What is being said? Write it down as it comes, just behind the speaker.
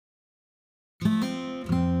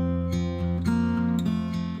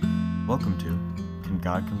Welcome to Can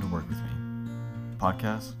God Come to Work With Me?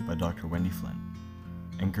 Podcast by Dr. Wendy Flynn,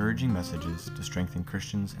 encouraging messages to strengthen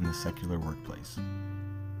Christians in the secular workplace.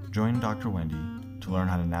 Join Dr. Wendy to learn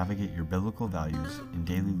how to navigate your biblical values in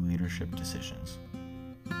daily leadership decisions.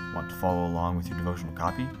 Want to follow along with your devotional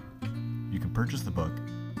copy? You can purchase the book,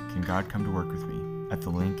 Can God Come to Work With Me, at the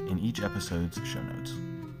link in each episode's show notes.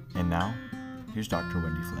 And now, here's Dr.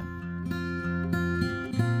 Wendy Flynn.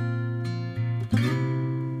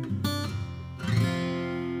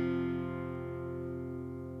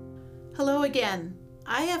 Hello again.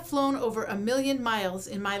 I have flown over 1 million miles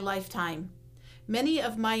in my lifetime. Many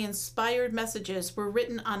of my inspired messages were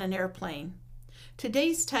written on an airplane.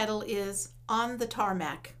 Today's title is On the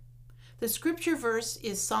Tarmac. The scripture verse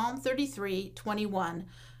is Psalm 33:21.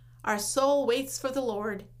 Our soul waits for the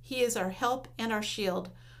Lord. He is our help and our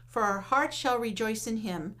shield. For our heart shall rejoice in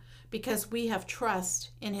him, because we have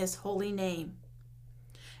trust in his holy name.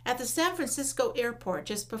 At the San Francisco airport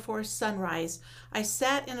just before sunrise, I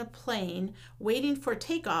sat in a plane waiting for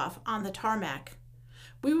takeoff on the tarmac.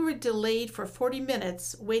 We were delayed for 40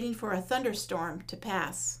 minutes waiting for a thunderstorm to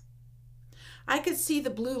pass. I could see the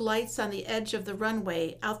blue lights on the edge of the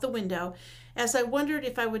runway out the window as I wondered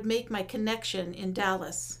if I would make my connection in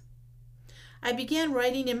Dallas. I began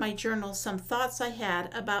writing in my journal some thoughts I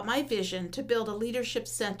had about my vision to build a leadership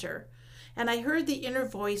center, and I heard the inner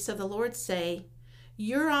voice of the Lord say,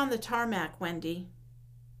 "You're on the tarmac, Wendy."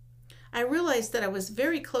 I realized that I was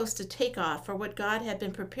very close to takeoff for what God had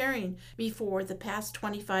been preparing me for the past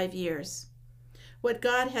 25 years. What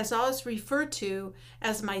God has always referred to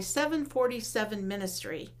as my 747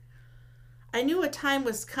 ministry. I knew a time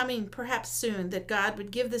was coming perhaps soon that God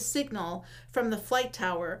would give the signal from the flight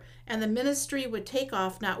tower and the ministry would take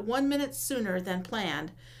off not 1 minute sooner than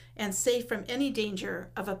planned and safe from any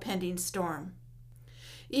danger of a pending storm.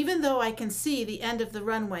 Even though I can see the end of the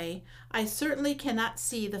runway, I certainly cannot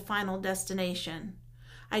see the final destination.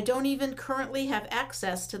 I don't even currently have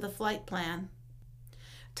access to the flight plan.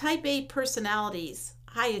 Type A personalities,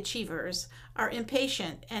 high achievers, are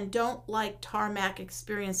impatient and don't like tarmac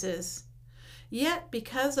experiences. Yet,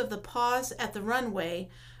 because of the pause at the runway,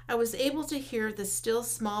 I was able to hear the still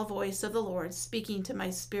small voice of the Lord speaking to my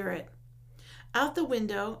spirit. Out the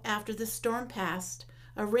window, after the storm passed,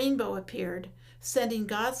 a rainbow appeared, sending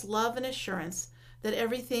God's love and assurance that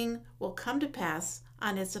everything will come to pass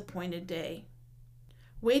on its appointed day.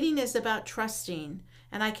 Waiting is about trusting,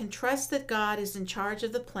 and I can trust that God is in charge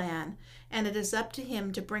of the plan, and it is up to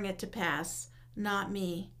him to bring it to pass, not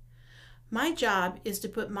me. My job is to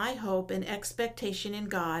put my hope and expectation in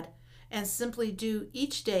God and simply do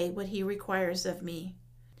each day what he requires of me.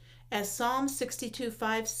 As Psalm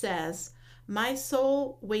 62:5 says, "My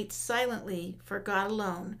soul waits silently for God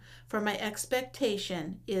alone, for my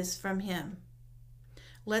expectation is from him."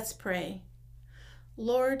 Let's pray.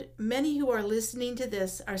 Lord, many who are listening to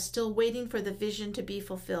this are still waiting for the vision to be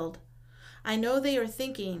fulfilled. I know they are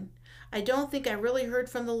thinking, "I don't think I really heard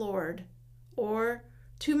from the Lord," or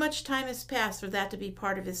 "Too much time has passed for that to be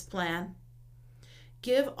part of his plan."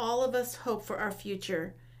 Give all of us hope for our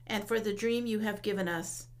future and for the dream you have given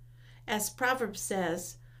us. As Proverbs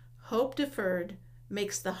says, "Hope deferred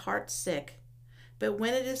makes the heart sick, but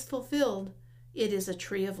when it is fulfilled, it is a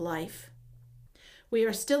tree of life." We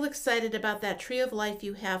are still excited about that tree of life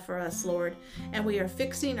you have for us, Lord, and we are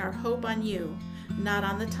fixing our hope on you, not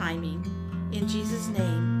on the timing. In Jesus'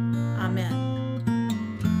 name, amen.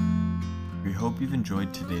 We hope you've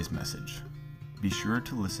enjoyed today's message. Be sure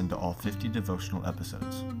to listen to all 50 devotional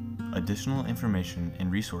episodes. Additional information and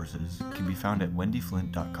resources can be found at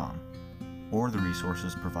wendyflint.com or the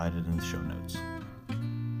resources provided in the show notes.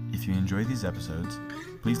 If you enjoy these episodes,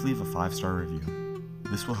 please leave a 5-star review.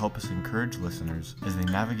 This will help us encourage listeners as they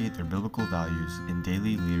navigate their biblical values in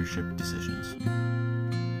daily leadership decisions.